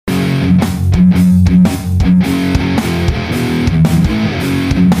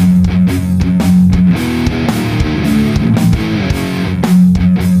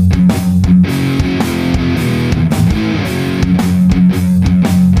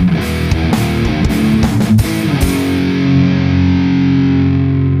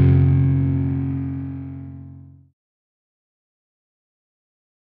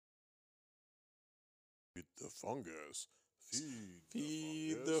fungus.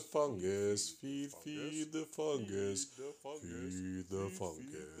 Feed the fungus, feed the fungus, feed the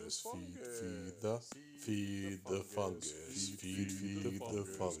fungus, feed the fungus, feed the fungus, feed the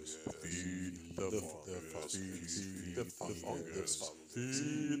fungus, feed the fungus,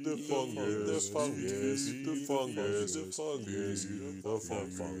 feed the fungus, feed the fungus, feed the fungus, feed the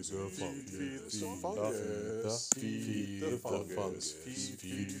fungus, feed the fungus, feed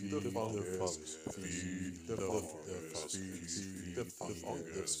the fungus, feed the fungus, feed the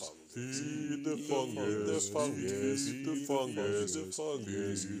fungus, feed the fungus, feed the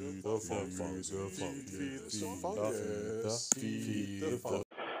fungus, feed the fungus, feed the fungus.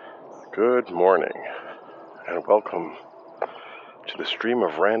 Good morning, and welcome to the Stream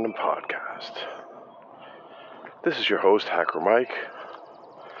of Random podcast. This is your host, Hacker Mike,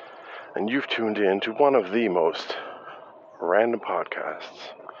 and you've tuned in to one of the most random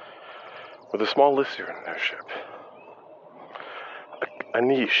podcasts with a small listenership, a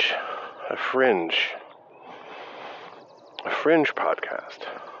niche, a fringe podcast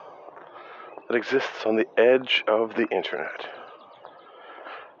that exists on the edge of the internet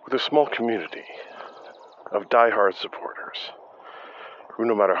with a small community of die-hard supporters who,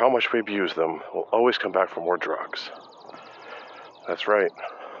 no matter how much we abuse them, will always come back for more drugs. That's right.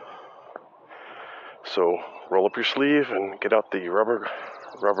 So roll up your sleeve and get out the rubber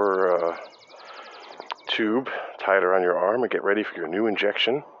tube, tie it around your arm, and get ready for your new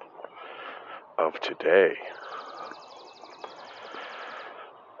injection of today.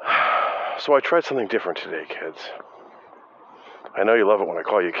 So I tried something different today, kids. I know you love it when I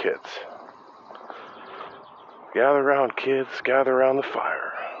call you kids. Gather around, kids, gather around the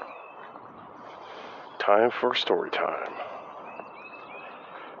fire. Time for story time.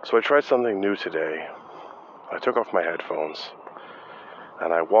 So I tried something new today. I took off my headphones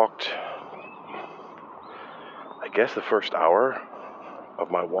and I walked, I guess, the first hour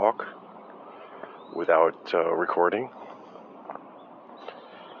of my walk without recording.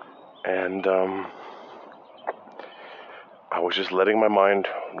 And I was just letting my mind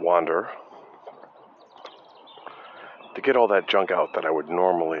wander to get all that junk out that I would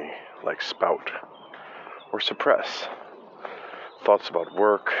normally spout or suppress. Thoughts about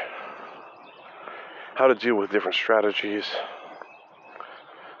work, how to deal with different strategies,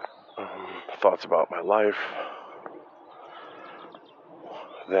 thoughts about my life,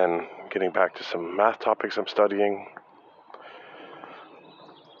 then getting back to some math topics I'm studying,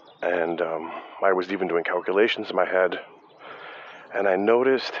 and I was even doing calculations in my head, and I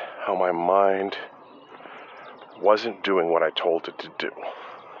noticed how my mind wasn't doing what I told it to do.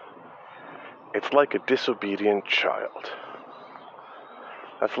 It's like a disobedient child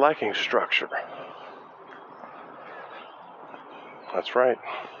that's lacking structure. That's right.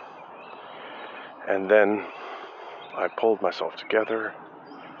 And then I pulled myself together,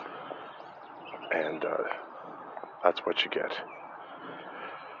 and that's what you get.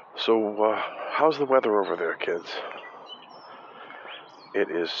 So, how's the weather over there, kids? It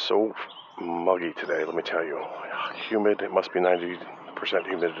is so muggy today, let me tell you. Humid, it must be 90%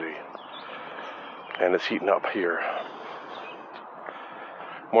 humidity. And it's heating up here.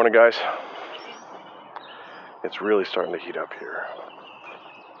 Morning, guys. It's really starting to heat up here.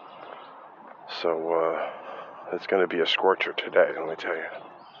 So, it's going to be a scorcher today, let me tell you.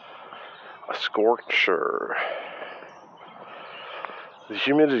 A scorcher. The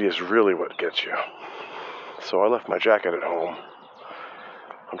humidity is really what gets you. So I left my jacket at home.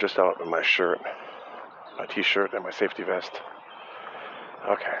 I'm just out in my shirt, my t-shirt, and my safety vest.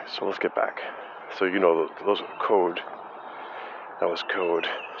 Okay, so let's get back. So you know, those are code. That was code.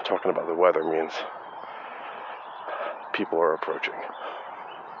 Talking about the weather means people are approaching.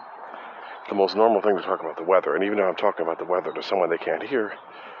 The most normal thing to talk about the weather, and even though I'm talking about the weather to someone they can't hear,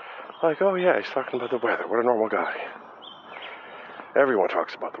 like, oh yeah, he's talking about the weather. What a normal guy. Everyone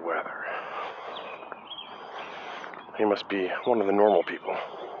talks about the weather. He must be one of the normal people.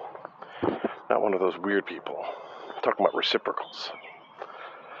 Not one of those weird people. I'm talking about reciprocals.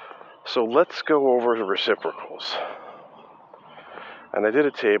 So let's go over the reciprocals. And I did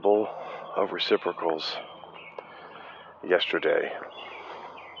a table of reciprocals yesterday.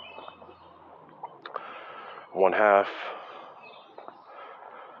 1/2,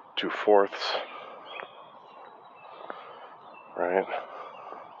 2/4, right?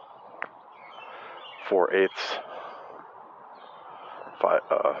 4/8,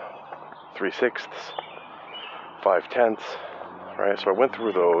 3/6, 5/10, right? So I went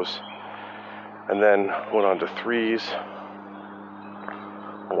through those, and then went on to 3s,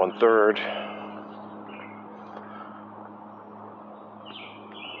 1/3,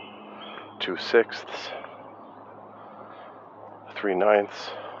 2/6, 3/9,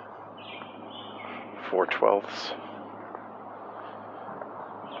 4/12,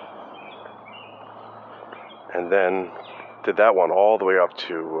 and then did that one all the way up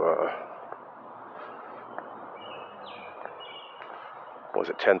to, was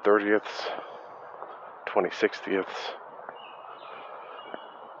it 10/30, 20/60.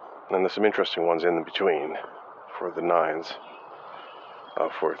 And there's some interesting ones in between for the 9s,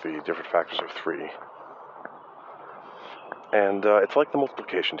 for the different factors of 3. And it's like the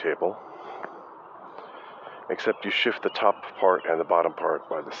multiplication table, except you shift the top part and the bottom part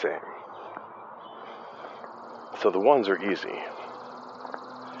by the same. So the 1s are easy.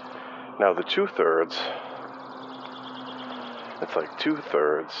 Now the 2/3, it's like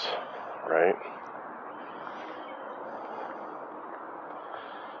 2/3, right?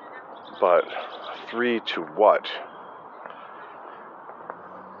 But 3 to what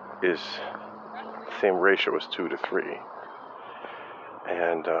is the same ratio as 2 to 3.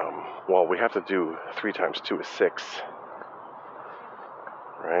 And, well, we have to do 3 times 2 is 6,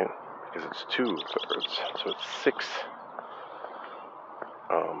 right? Because it's 2/3, so it's 6.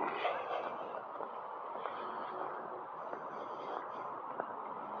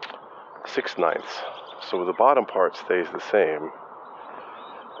 6/9. So the bottom part stays the same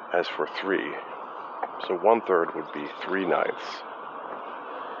as for 3. So 1/3 would be 3/9,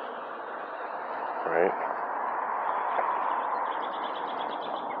 right?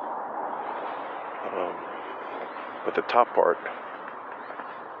 But the top part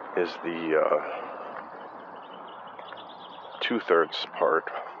is the 2/3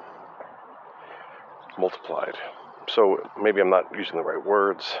 part multiplied. So maybe I'm not using the right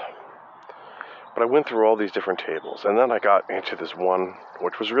words, but I went through all these different tables, and then I got into this one,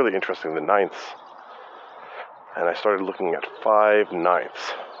 which was really interesting, the 9ths, and I started looking at 5/9.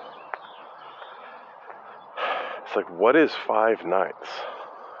 It's like, what is 5/9?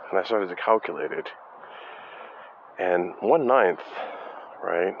 And I started to calculate it, and 1/9,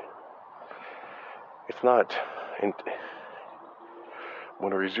 right? It's not,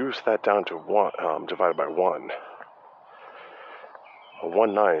 when we reduce that down to 1, divided by 1, a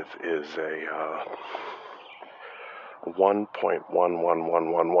 1/9 is a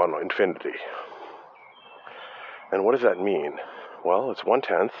 1.11111 infinity. And what does that mean? Well, it's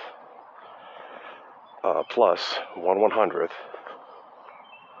 1/10 plus 1/100th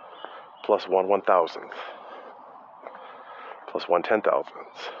plus 1/1000th plus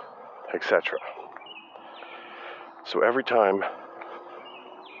 1/10,000th, etc. So every time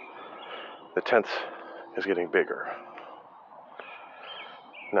the tenth is getting bigger.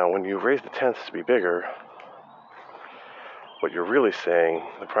 Now, when you raise the tenths to be bigger, what you're really saying,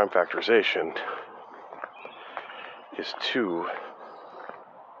 the prime factorization, is 2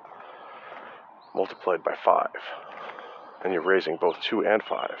 multiplied by 5. And you're raising both 2 and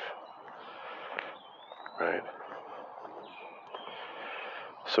 5, right?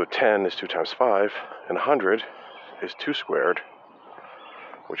 So 10 is 2 times 5, and 100 is 2 squared,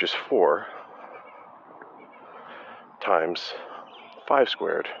 which is 4, times 5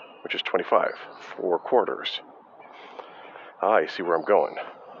 squared, which is 25, 4 quarters. Ah, you see where I'm going.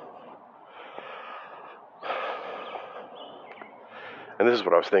 And this is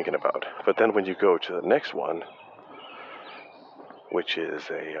what I was thinking about. But then when you go to the next one, which is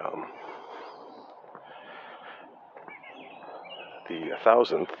the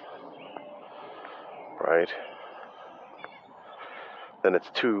 1,000th, right? Then it's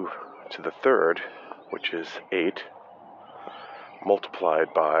 2 to the 3rd, which is 8,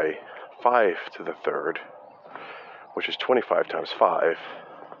 multiplied by 5 to the 3rd, which is 25 times 5.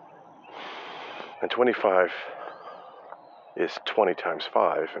 And 25 is 20 times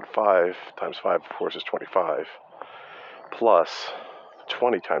 5, and 5 times 5, of course, is 25, plus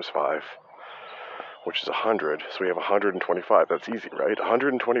 20 times 5, which is 100. So we have 125. That's easy, right?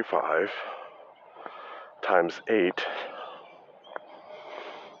 125 times 8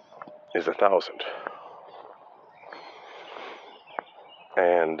 is 1,000.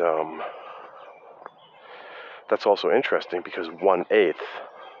 And that's also interesting because 1/8,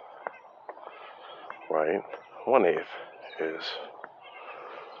 right? 1/8 is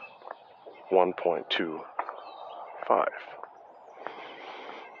 1.25,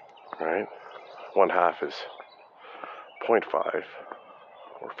 right? 1/2 is 0.5,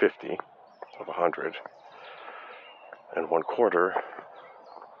 or 50 of 100, and 1/4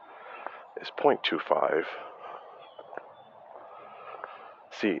 is 0.25.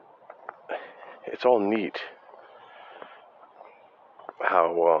 See, it's all neat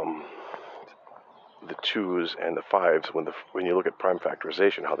how the 2s and the 5s, when you look at prime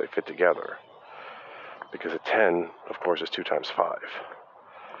factorization, how they fit together. because a 10, of course, is 2 times 5.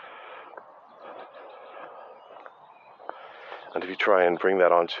 And if you try and bring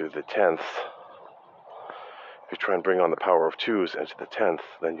that onto the 10th, if you try and bring on the power of 2's into the 10th,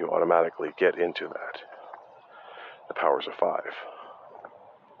 then you automatically get into that, the powers of 5.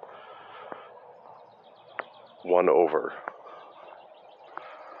 1 over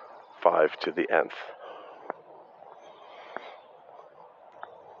 5 to the nth.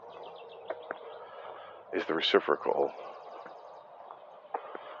 Is the reciprocal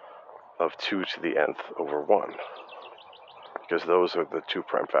of 2 to the nth over 1. Because those are the 2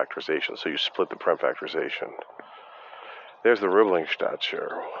 prime factorizations. So you split the prime factorization. There's the Röblingstatue.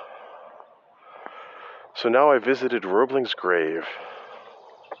 So now I visited Röbling's grave,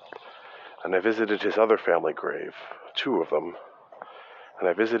 and I visited his other family grave, 2 of them, and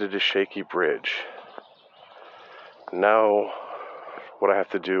I visited his shaky bridge. Now, what I have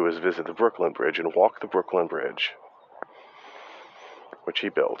to do is visit the Brooklyn Bridge and walk the Brooklyn Bridge, which he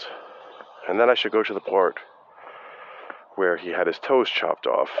built. And then I should go to the port where he had his toes chopped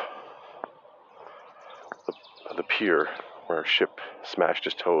off, the pier where a ship smashed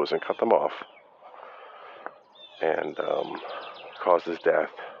his toes and cut them off, and caused his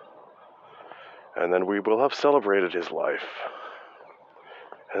death. And then we will have celebrated his life.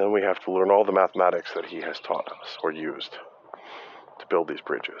 And then we have to learn all the mathematics that he has taught us or used to build these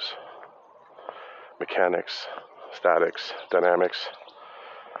bridges. Mechanics, statics, dynamics,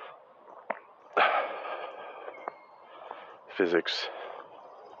 physics.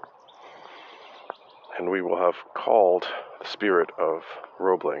 And we will have called the spirit of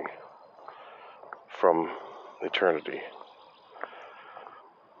Röbling from eternity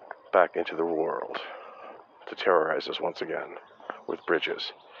back into the world to terrorize us once again with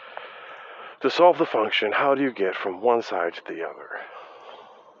bridges. To solve the function, how do you get from one side to the other?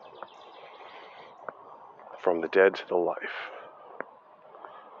 From the dead to the life.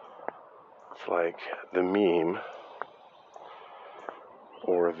 It's like the meme,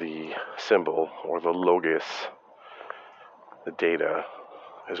 or the symbol, or the logos, the data,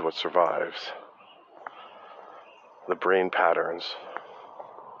 is what survives. The brain patterns.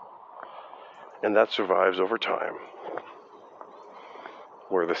 And that survives over time,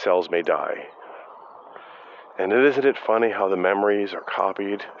 where the cells may die. And isn't it funny how the memories are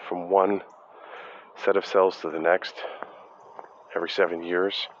copied from one set of cells to the next every 7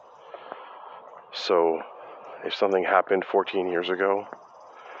 years? So if something happened 14 years ago,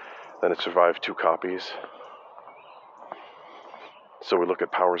 then it survived 2 copies. So we look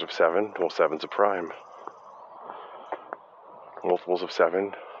at powers of 7. Well, 7's a prime. Multiples of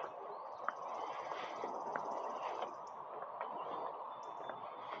 7.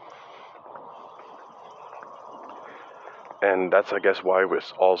 And that's, I guess, why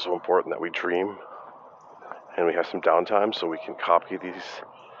it's also important that we dream and we have some downtime so we can copy these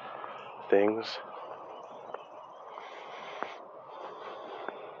things.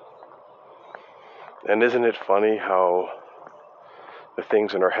 And isn't it funny how the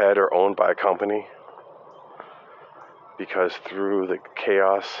things in our head are owned by a company? Because through the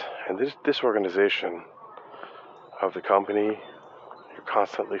chaos and this disorganization of the company, you're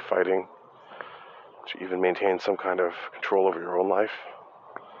constantly fighting to even maintain some kind of control over your own life.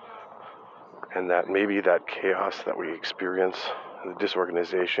 And that maybe that chaos that we experience, the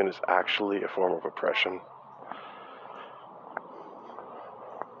disorganization, is actually a form of oppression.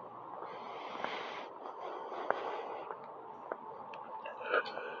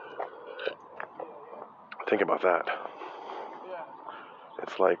 Think about that.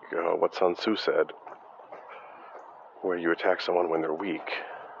 It's like what Sun Tzu said, where you attack someone when they're weak.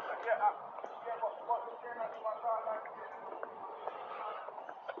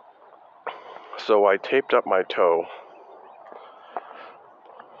 So I taped up my toe.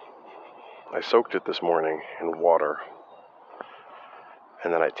 I soaked it this morning in water,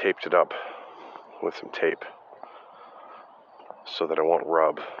 and then I taped it up with some tape so that it won't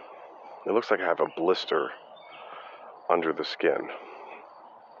rub. It looks like I have a blister under the skin.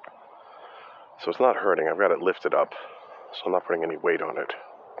 So it's not hurting. I've got it lifted up, so I'm not putting any weight on it.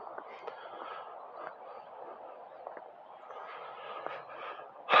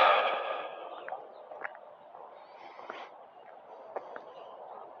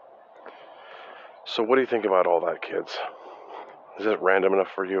 So what do you think about all that, kids? Is it random enough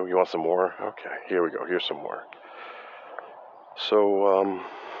for you? You want some more? Okay, here we go. Here's some more. So,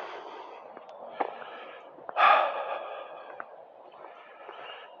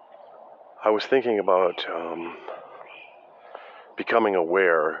 I was thinking about becoming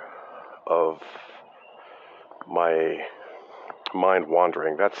aware of my mind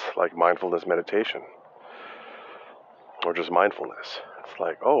wandering. That's like mindfulness meditation. or just mindfulness. It's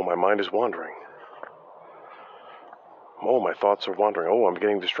like, oh, my mind is wandering. Oh, my thoughts are wandering. Oh, I'm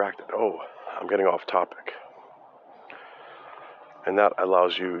getting distracted. Oh, I'm getting off topic. And that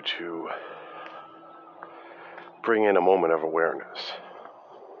allows you to bring in a moment of awareness.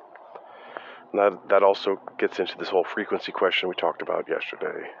 And that also gets into this whole frequency question we talked about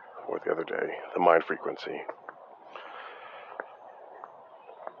yesterday or the other day, the mind frequency.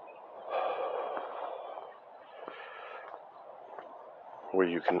 Where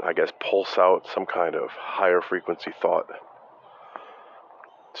you can, I guess, pulse out some kind of higher frequency thought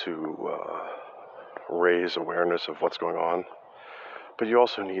to raise awareness of what's going on. But you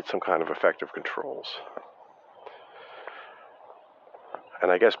also need some kind of effective controls.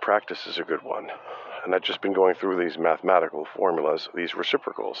 And I guess practice is a good one. And I've just been going through these mathematical formulas, these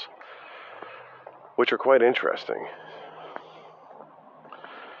reciprocals, which are quite interesting.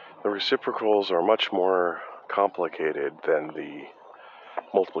 The reciprocals are much more complicated than the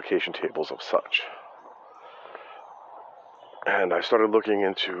multiplication tables of such. And I started looking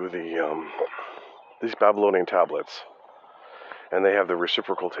into these Babylonian tablets, and they have the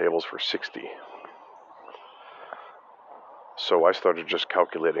reciprocal tables for 60. So I started just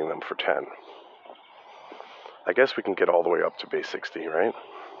calculating them for 10. I guess we can get all the way up to base 60, right?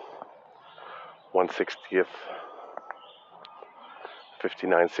 1/60th,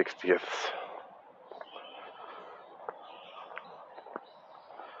 59/60ths.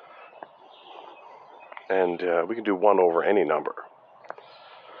 And we can do 1 over any number.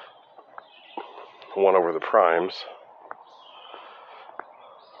 1 over the primes.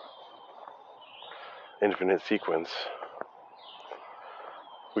 Infinite sequence.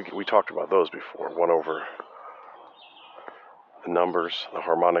 We talked about those before. 1 over the numbers, the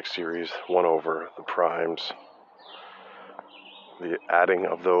harmonic series. 1 over the primes. The adding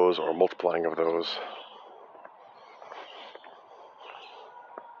of those or multiplying of those.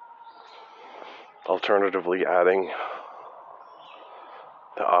 Alternatively, adding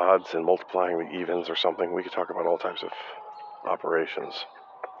the odds and multiplying the evens or something. We could talk about all types of operations.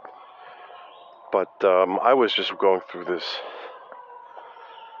 But I was just going through this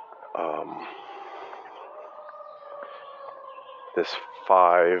this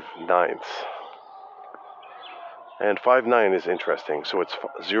 5/9. And 5/9 is interesting. So it's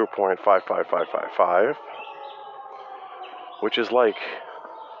 0.55555, which is like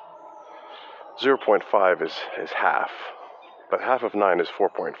 0.5 is half, but half of 9 is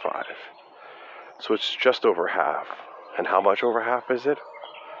 4.5. So it's just over half. And how much over half is it?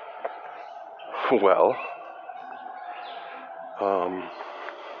 Well,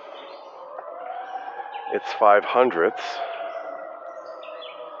 it's 5/100ths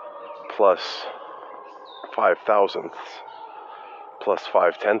plus 5/1000ths plus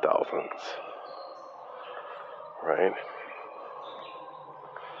 5/10,000ths, right?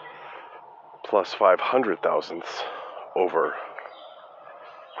 Plus 500,000ths over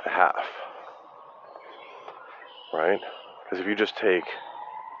a half, right? Because if you just take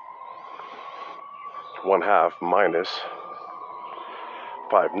 1/2 minus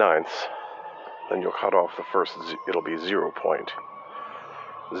 5/9, then you'll cut off the first, it'll be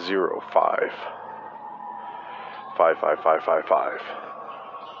 0.055555.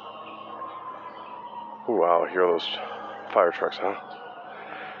 Ooh, wow, hear those fire trucks, huh?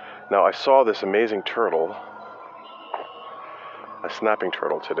 Now, I saw this amazing turtle, a snapping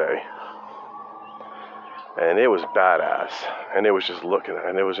turtle today, and it was badass, and it was just looking,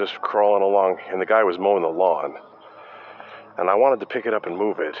 and it was just crawling along, and the guy was mowing the lawn, and I wanted to pick it up and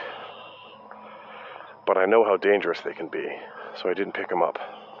move it, but I know how dangerous they can be, so I didn't pick him up.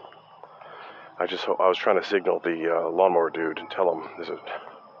 I was trying to signal the lawnmower dude and tell him there's a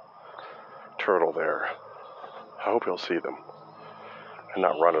turtle there. I hope he'll see them and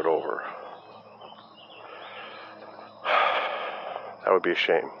not run it over. That would be a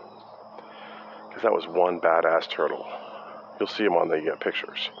shame, because that was one badass turtle. You'll see him on the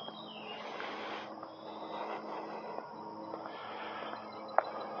pictures.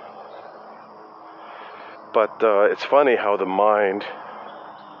 But it's funny how the mind,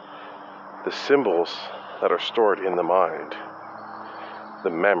 the symbols that are stored in the mind, the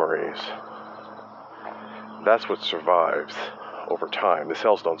memories, that's what survives over time. The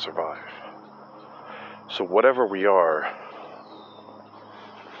cells don't survive. So whatever we are,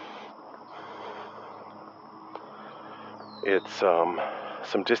 it's some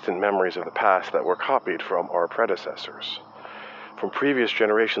distant memories of the past that were copied from our predecessors, from previous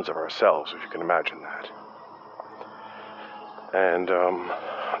generations of ourselves, if you can imagine that. And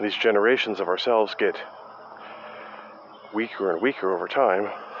these generations of ourselves get weaker and weaker over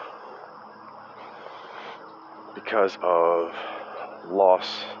time. because of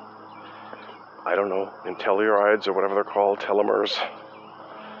loss, I don't know, in telluroids or whatever they're called, telomeres,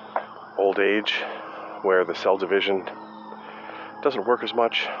 old age, where the cell division doesn't work as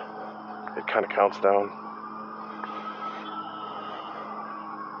much. It kind of counts down.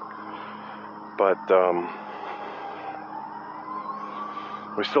 But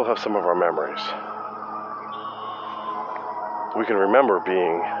we still have some of our memories. We can remember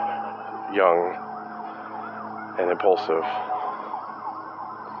being young and impulsive.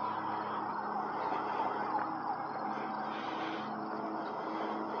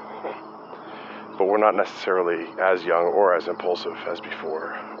 But we're not necessarily as young or as impulsive as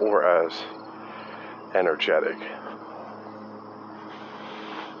before, or as energetic.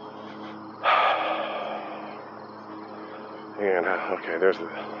 And, okay, there's the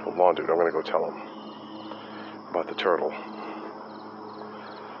lawn dude. I'm going to go tell him about the turtle.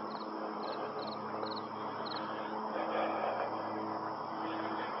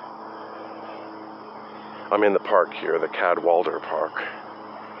 I'm in the park here, the Cadwallader Park.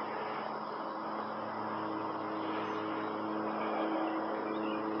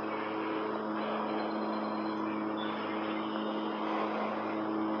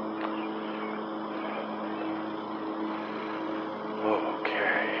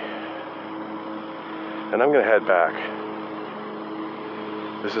 And I'm going to head back.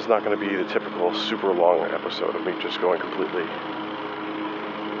 This is not going to be the typical super long episode of me just going completely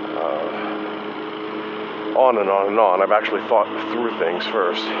on and on and on. I've actually thought through things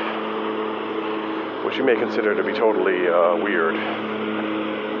first, which you may consider to be totally weird.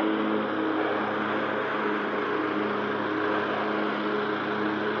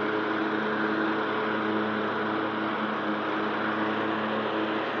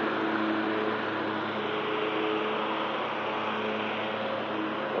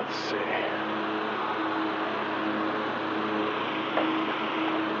 Let's see.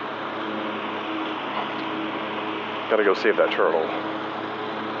 Gotta go save that turtle.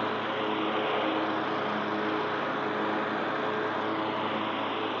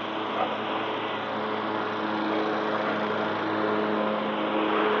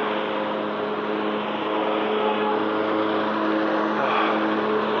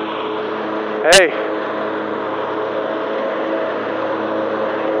 Hey.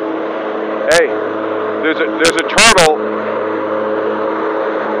 Hey, there's a turtle.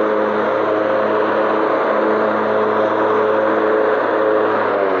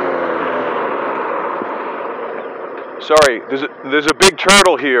 Sorry, there's a big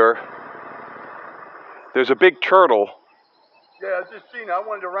turtle here. There's a big turtle. Yeah, I just seen it. I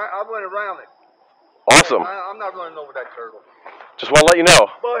went around it. Awesome. I'm not running over that turtle. Just want to let you know.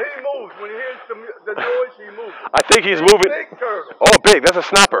 But he moves. When he hears the noise, he moves. I think he's moving. Big turtle. Oh, big. That's a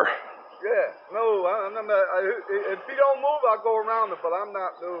snapper. Yeah. No, I'm not. If he don't move, I'll go around it. But I'm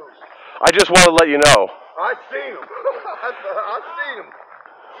not. No. I just want to let you know. I seen him. I seen him.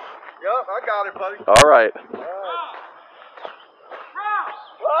 Yup, I got it, buddy. All right.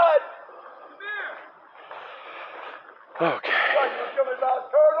 What? Okay. What, you coming about a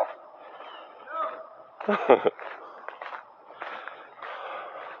turtle?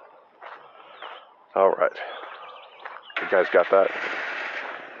 All right. You guys got that?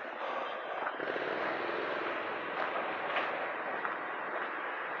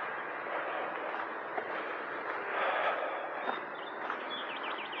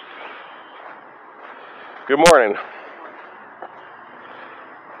 Good morning.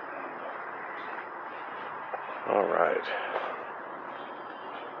 All right.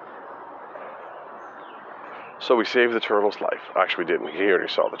 So we saved the turtle's life. Actually, we didn't. He already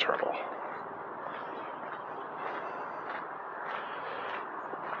saw the turtle.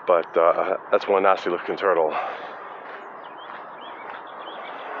 But that's one nasty-looking turtle.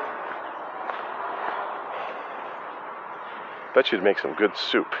 Bet you'd make some good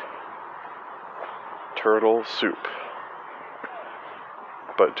soup. Turtle soup.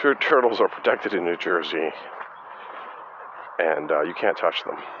 But turtles are protected in New Jersey, and you can't touch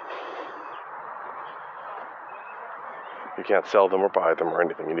them. You can't sell them or buy them or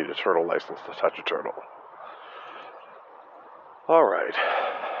anything. You need a turtle license to touch a turtle. All right.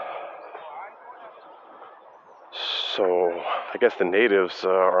 So I guess the natives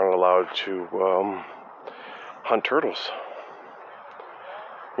aren't allowed to hunt turtles.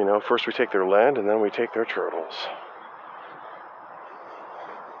 You know, first we take their land and then we take their turtles.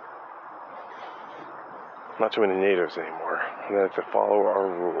 Not too many natives anymore. And they have to follow our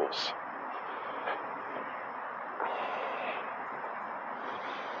rules.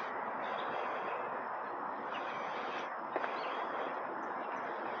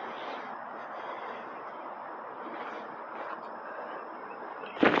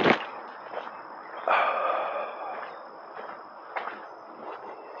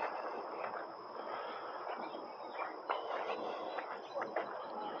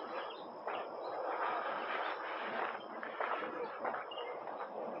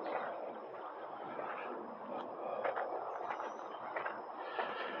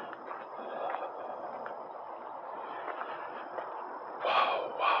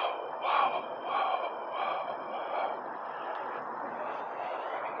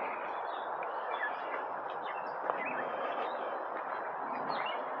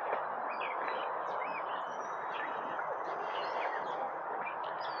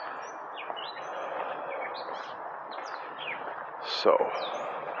 So,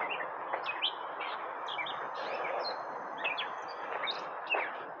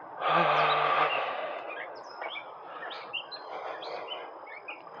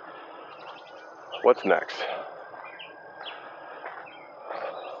 what's next?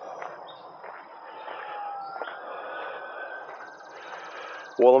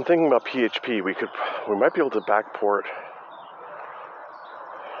 Well, I'm thinking about PHP. We might be able to backport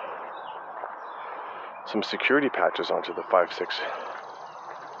some security patches onto the 5.6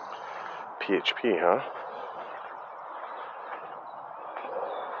 PHP, huh?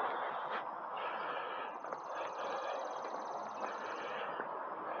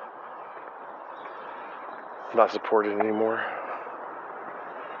 Not supported anymore.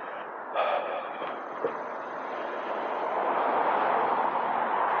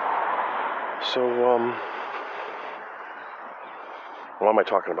 So, why am I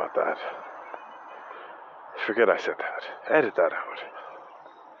talking about that? Forget I said that. Edit that out.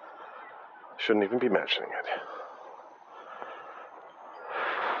 Shouldn't even be mentioning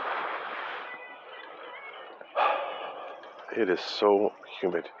it. It is so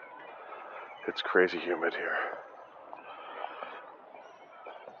humid. It's crazy humid here.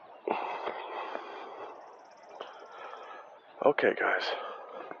 Okay, guys.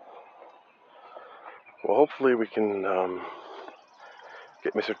 Well, hopefully we can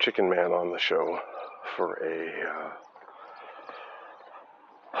get Mr. Chicken Man on the show for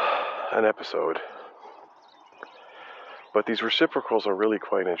an episode. But these reciprocals are really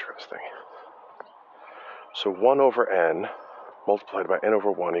quite interesting. So 1 over n multiplied by n over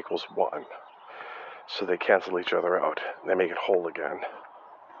 1 equals 1. So they cancel each other out. They make it whole again.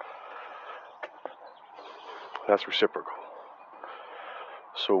 That's reciprocal.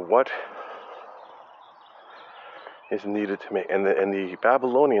 So what is needed to make, and the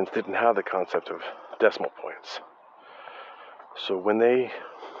Babylonians didn't have the concept of decimal points. So when they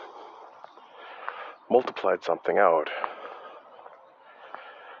multiplied something out,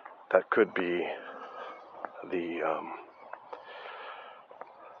 that could be the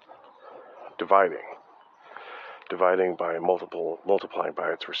dividing by multiplying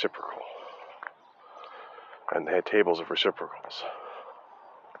by its reciprocal. And they had tables of reciprocals.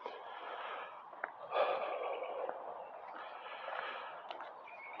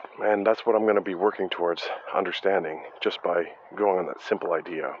 And that's what I'm going to be working towards understanding just by going on that simple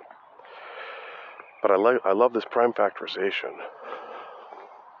idea. But I love this prime factorization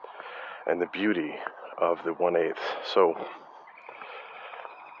and the beauty of the 1/8. So,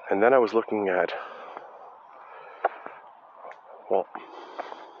 and then I was looking at, well,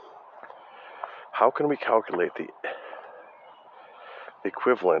 how can we calculate the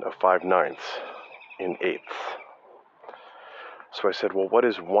equivalent of 5/9 in eighths? So I said, well, what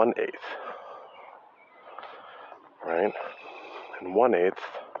is 1/8? Right? And 1/8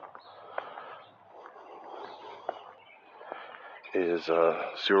 is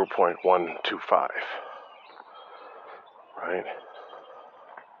 0.125, right?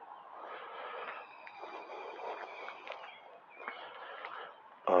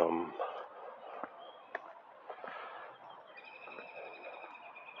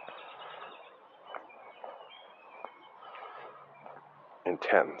 In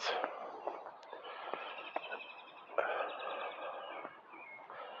tens.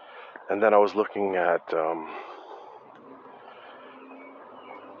 And then I was looking at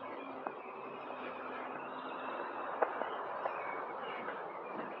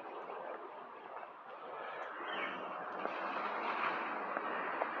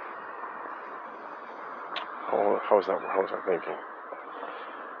how was I thinking?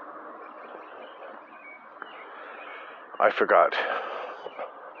 I forgot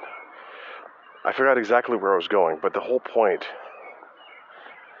exactly where I was going, but the whole point,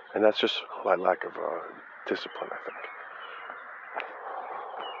 and that's just my lack of discipline, I think.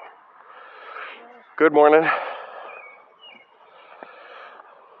 Good morning.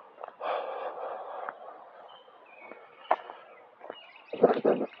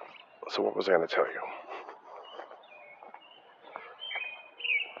 So what was I going to tell you?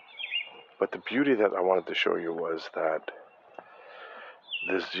 But the beauty that I wanted to show you was that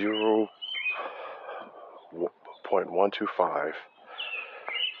the 0.125,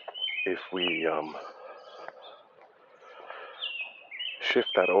 if we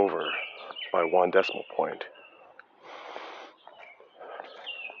shift that over by 1 decimal point,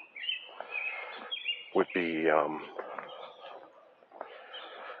 would be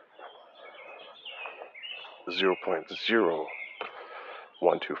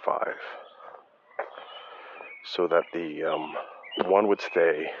 0.0125, so that the 1 would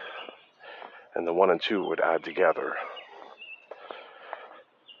stay and the 1 and 2 would add together.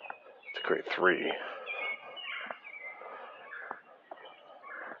 create 3.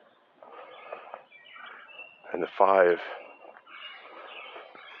 And the 5,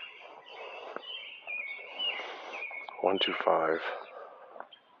 1, 2, 5.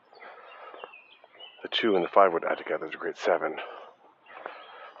 The 2 and the 5 would add together to create 7.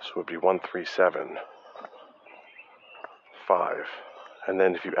 So it would be 1, 3, 7, 5. And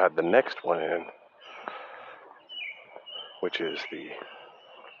then if you add the next one in, which is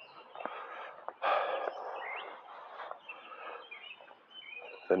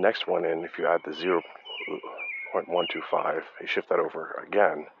the next one in, if you add the 0.125, you shift that over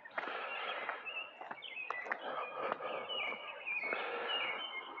again,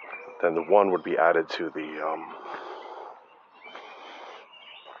 then the 1 would be added to the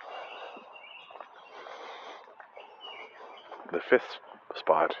 5th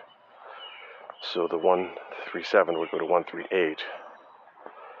spot. So the 137 would go to 138,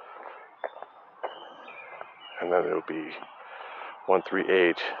 and then it would be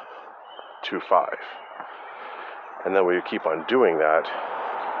 13825. And then we keep on doing that,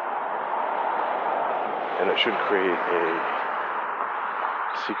 and it should create a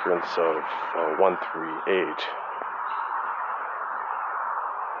sequence of 138.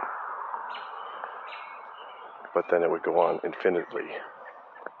 But then it would go on infinitely.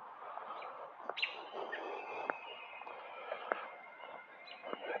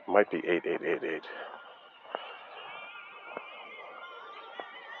 It might be 8888.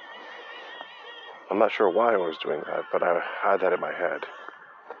 I'm not sure why I was doing that, but I had that in my head.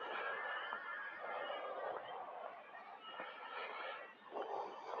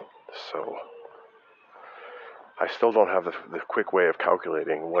 So I still don't have the quick way of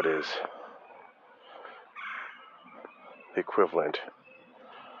calculating what is the equivalent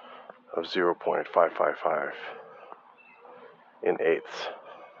of 0.555 in eighths.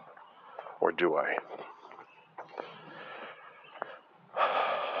 Or do I?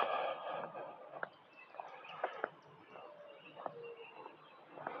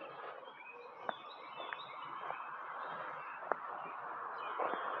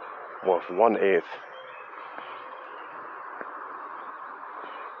 Well, if 1/8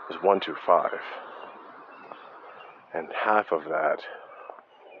 is 125, and half of that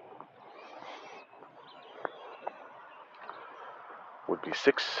would be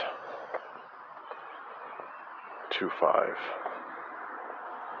 625,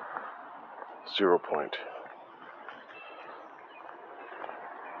 0.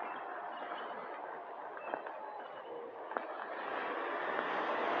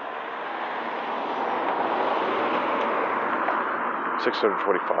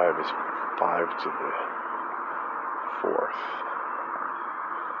 $625 is 5 to the 4th.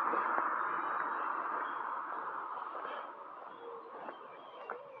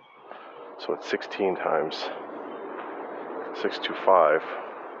 So it's 16 times 625.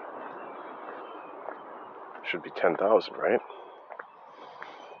 Should be 10,000, right?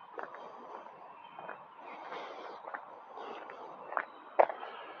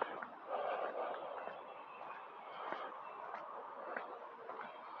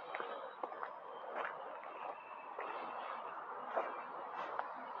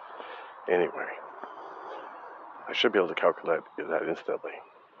 Anyway, I should be able to calculate that instantly.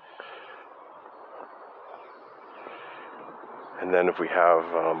 And then if we have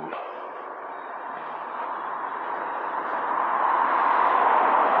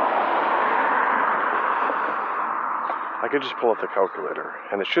I could just pull up the calculator,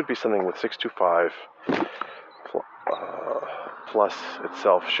 and it should be something with 625 plus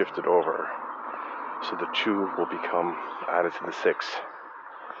itself shifted over. So the 2 will become added to the 6.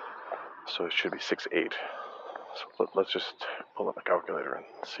 So it should be 68. So let's just pull up a calculator and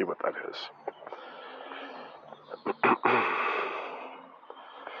see what that is.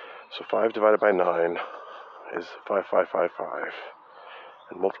 So 5 divided by 9 is 5555.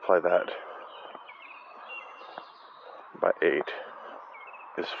 And multiply that by 8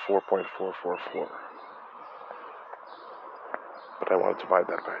 is 4.444. But I want to divide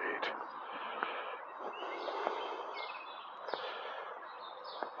that by 8.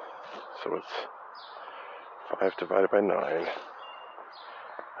 So it's 5 divided by 9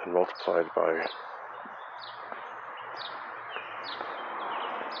 and multiplied by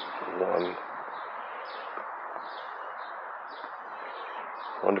 1.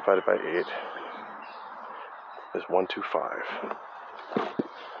 1 divided by 8 is 125.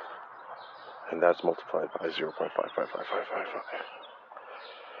 And that's multiplied by 0.555555.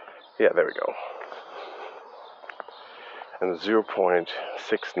 Yeah, there we go. And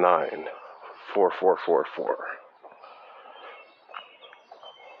 0.694444.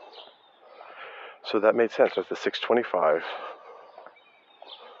 So that made sense. That's the 625.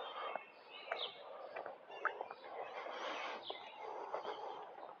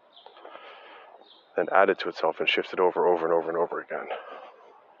 Then added to itself and shifted over and over and over again.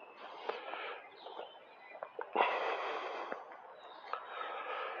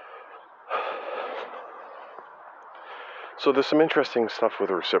 So there's some interesting stuff with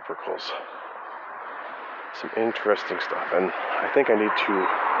reciprocals. Some interesting stuff. And I think I need to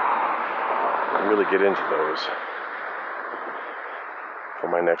really get into those for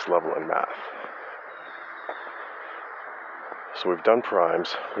my next level in math. So we've done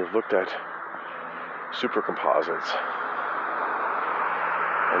primes. We've looked at supercomposites.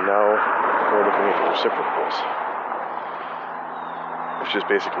 And now we're looking at reciprocals, which is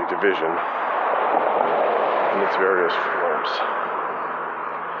basically division in its various forms.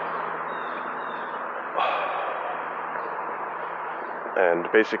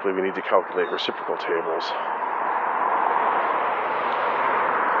 And basically we need to calculate reciprocal tables.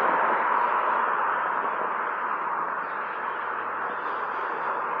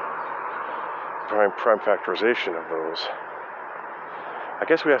 Prime factorization of those. I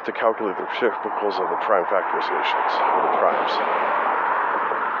guess we have to calculate the reciprocals of the prime factorizations, or the primes.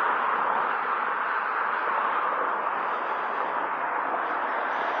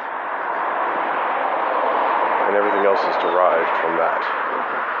 And everything else is derived from that.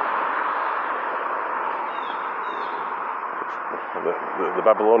 The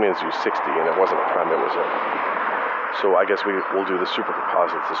Babylonians used 60, and it wasn't a prime, it was a... So I guess we'll do the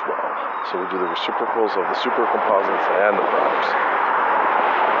supercomposites as well. So we'll do the reciprocals of the supercomposites and the primes.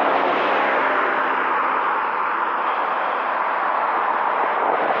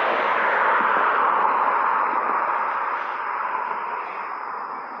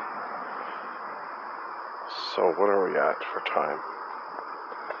 So what are we at for time?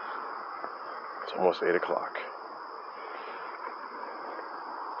 It's almost 8 o'clock.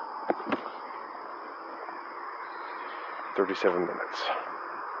 "37 minutes.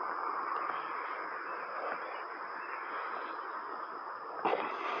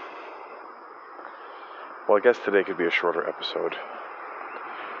 Well, I guess today could be a shorter episode.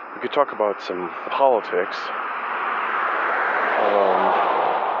 We could talk about some politics.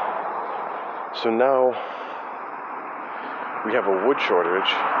 So now we have a wood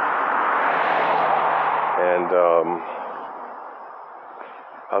shortage, and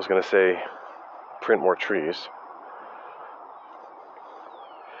I was going to say print more trees.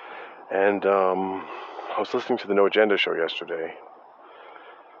 And I was listening to the No Agenda show yesterday,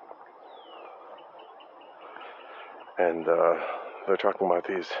 and they're talking about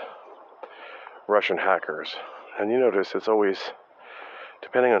these Russian hackers. And you notice it's always,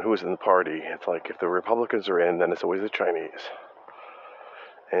 depending on who's in the party, it's like if the Republicans are in, then it's always the Chinese.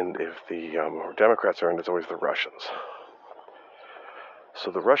 And if the Democrats are in, it's always the Russians. So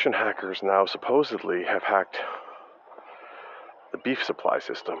the Russian hackers now supposedly have hacked the beef supply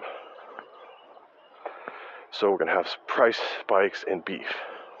system. So we're going to have price spikes in beef.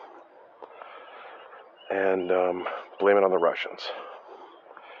 And blame it on the Russians.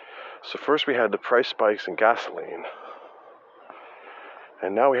 So first we had the price spikes in gasoline.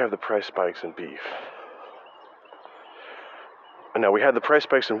 And now we have the price spikes in beef. And now we had the price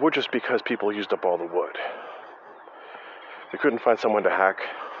spikes in wood just because people used up all the wood. We couldn't find someone to hack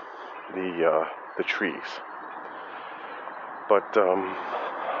the trees. But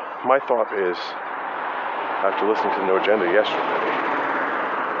my thought is, after listening to No Agenda yesterday,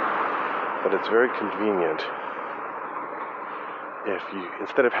 that it's very convenient if you,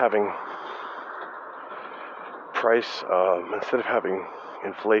 instead of having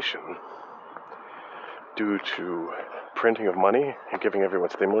inflation due to printing of money and giving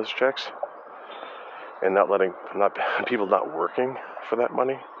everyone stimulus checks and people not working for that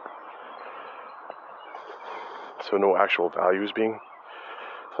money, so no actual value is being,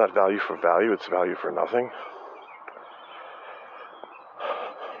 it's not value for value, it's value for nothing.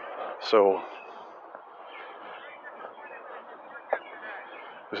 So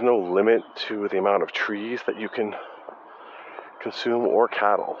there's no limit to the amount of trees that you can consume or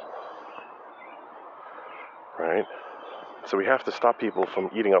cattle, right? So we have to stop people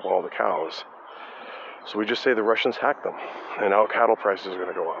from eating up all the cows. So we just say the Russians hacked them, and now cattle prices are going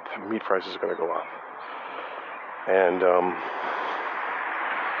to go up, meat prices are going to go up. And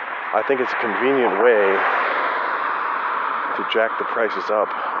I think it's a convenient way to jack the prices up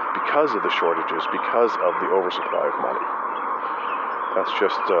because of the shortages, because of the oversupply of money. That's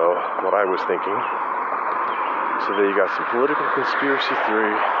just what I was thinking. So there you got some political conspiracy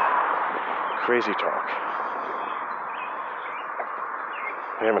theory, crazy talk.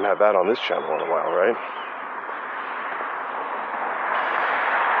 We haven't had that on this channel in a while, right?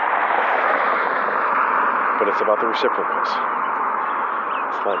 But it's about the reciprocals.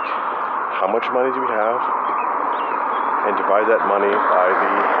 It's like, how much money do we have? And divide that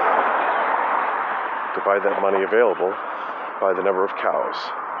money available by the number of cows.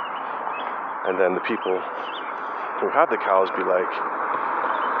 And then the people who have the cows be like,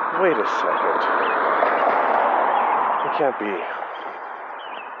 wait a second. It can't be.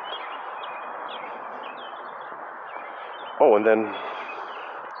 Oh, and then,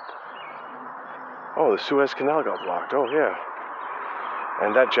 the Suez Canal got blocked. Oh, yeah.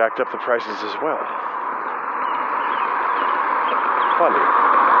 And that jacked up the prices as well. Funny.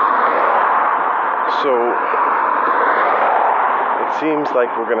 So, it seems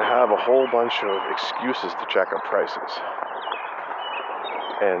like we're going to have a whole bunch of excuses to jack up prices.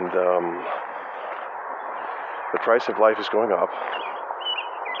 And the price of life is going up.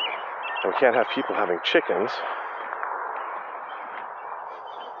 And we can't have people having chickens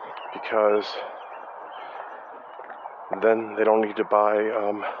because then they don't need to buy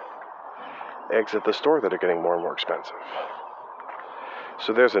eggs at the store that are getting more and more expensive.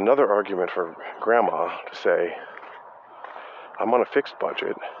 So there's another argument for grandma to say, I'm on a fixed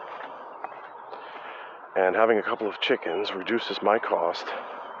budget, and having a couple of chickens reduces my cost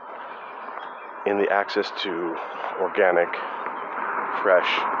in the access to organic,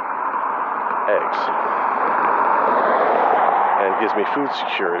 fresh eggs, and gives me food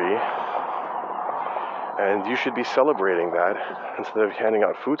security. And you should be celebrating that instead of handing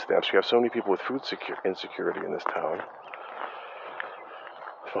out food stamps. You have so many people with food insecurity in this town.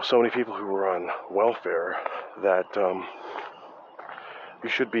 So many people who are on welfare that you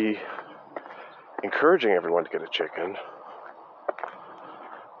should be encouraging everyone to get a chicken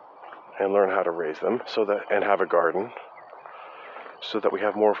and learn how to raise them and have a garden so that we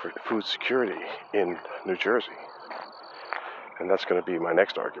have more food security in New Jersey. And that's going to be my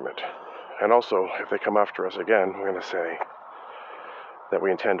next argument. And also, if they come after us again, we're going to say that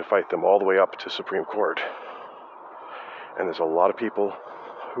we intend to fight them all the way up to Supreme Court. And there's a lot of people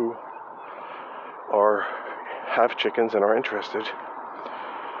who have chickens and are interested.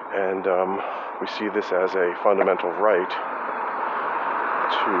 And we see this as a fundamental right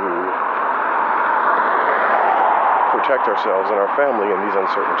to protect ourselves and our family in these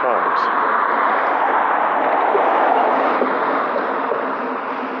uncertain times.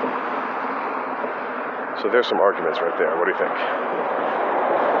 So there's some arguments right there. What do you think?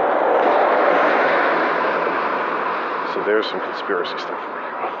 So there's some conspiracy stuff for you.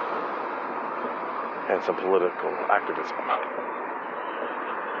 And some political activism.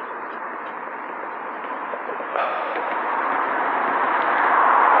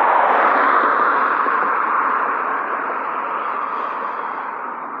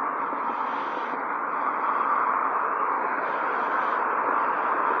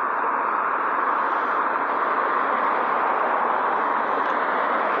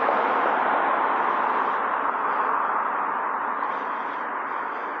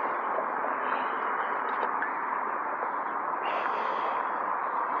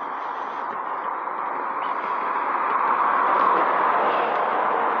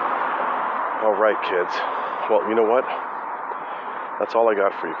 All right, kids. Well, you know what? That's all I got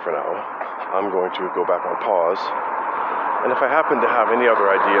for you for now. I'm going to go back on pause. And if I happen to have any other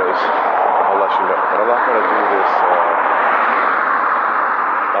ideas, I'll let you know. But I'm not going to do this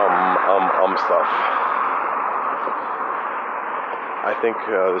stuff. I think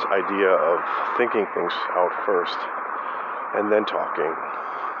this idea of thinking things out first and then talking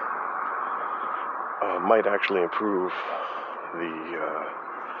might actually improve the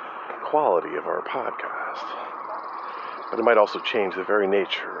quality of our podcast, but it might also change the very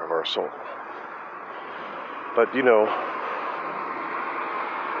nature of our soul. But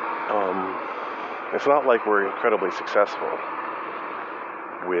it's not like we're incredibly successful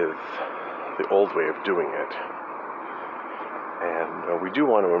with the old way of doing it, and we do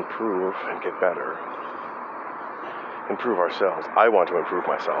want to improve and get better, improve ourselves. I want to improve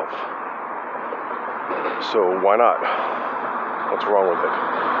myself, so why not? What's wrong with it?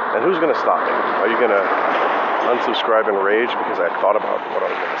 And who's going to stop me? Are you going to unsubscribe and rage because I thought about what I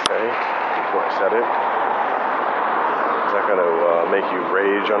was going to say before I said it? Is that going to make you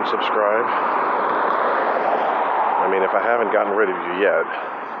rage unsubscribe? I mean, if I haven't gotten rid of you yet,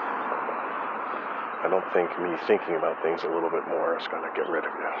 I don't think me thinking about things a little bit more is going to get rid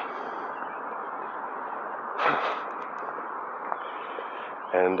of you.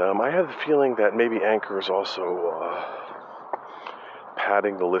 And I have the feeling that maybe Anchor is also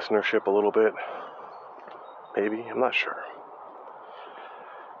padding the listenership a little bit. Maybe, I'm not sure.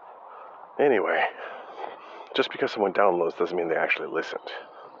 Anyway, just because someone downloads doesn't mean they actually listened.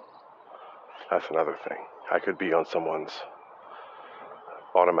 That's another thing. I could be on someone's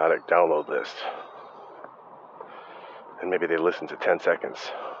automatic download list, and maybe they listen to 10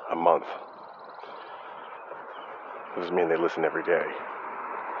 seconds a month. Doesn't mean they listen every day.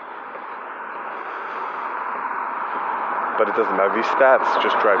 But it doesn't matter. These stats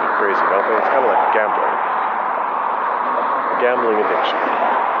just drive you crazy, don't they? It's kind of like gambling. Gambling addiction.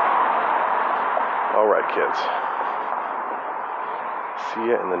 Alright, kids. See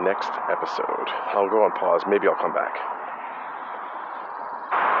you in the next episode. I'll go on pause. Maybe I'll come back.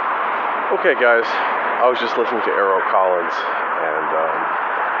 Okay, guys. I was just listening to Errol Collins, and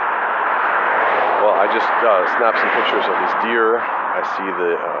well, I just snapped some pictures of these deer. I see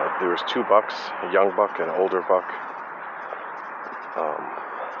there was 2 bucks, a young buck and an older buck.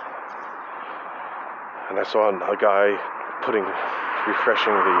 And I saw a guy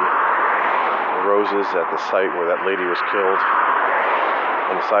refreshing the roses at the site where that lady was killed.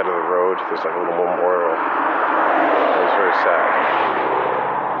 On the side of the road, there's like a little memorial. It was very sad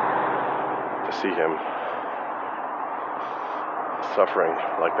to see him suffering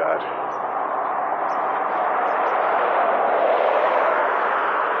like that.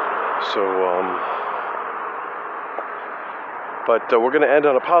 So, but we're going to end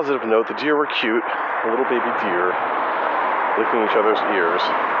on a positive note. The deer were cute, a little baby deer, licking each other's ears.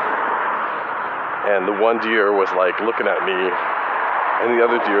 And the one deer was like looking at me, and the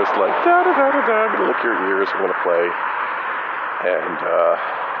other deer is like, da-da-da-da-da, I'm going to lick your ears, I'm going to play. And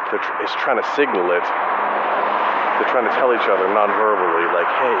it's trying to signal it. They're trying to tell each other non-verbally, like,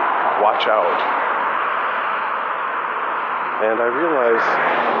 hey, watch out. And I realize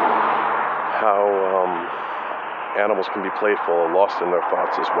how animals can be playful and lost in their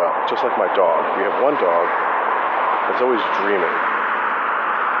thoughts as well. Just like my dog. We have one dog that's always dreaming.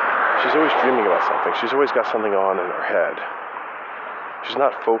 She's always dreaming about something. She's always got something on in her head. She's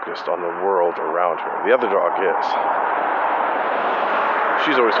not focused on the world around her. The other dog is.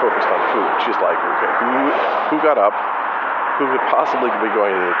 She's always focused on food. She's like, okay, who got up? Who could possibly be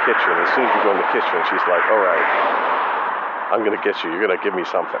going into the kitchen? As soon as we go in the kitchen, she's like, all right, I'm going to get you. You're going to give me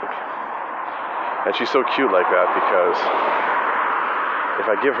something. And she's so cute like that because if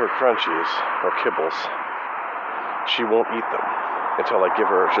I give her crunchies or kibbles, she won't eat them until I give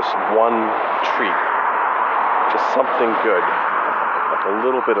her just one treat. Just something good. Like a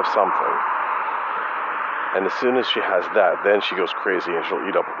little bit of something. And as soon as she has that, then she goes crazy and she'll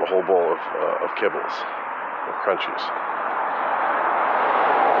eat up a whole bowl of kibbles, of crunchies.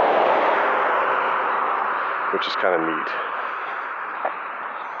 Which is kind of neat.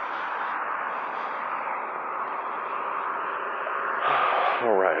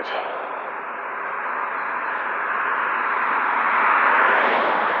 All right.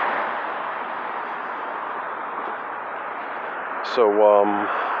 So,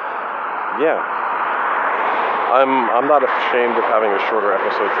 yeah. I'm not ashamed of having a shorter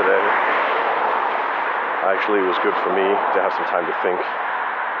episode today. Actually, it was good for me to have some time to think.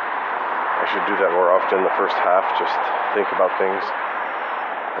 I should do that more often. The first half, just think about things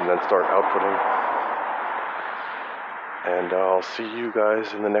and then start outputting. And I'll see you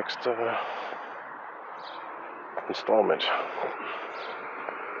guys in the next installment.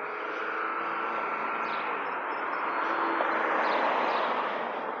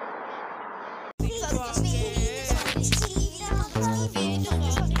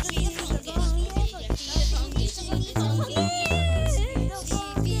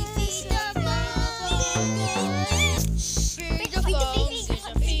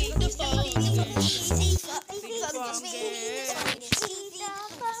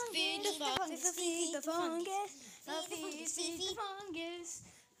 Feed the fungus, feed the fungus,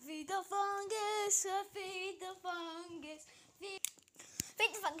 feed the fungus, feed the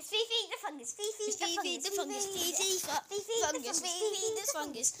fungus, feed the fungus, feed the fungus, feed the fungus, feed the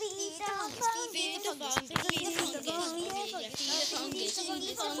fungus, feed the fungus, feed the fungus, feed the fungus, feed the fungus, feed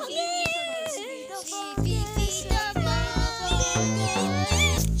the fungus, feed the fungus.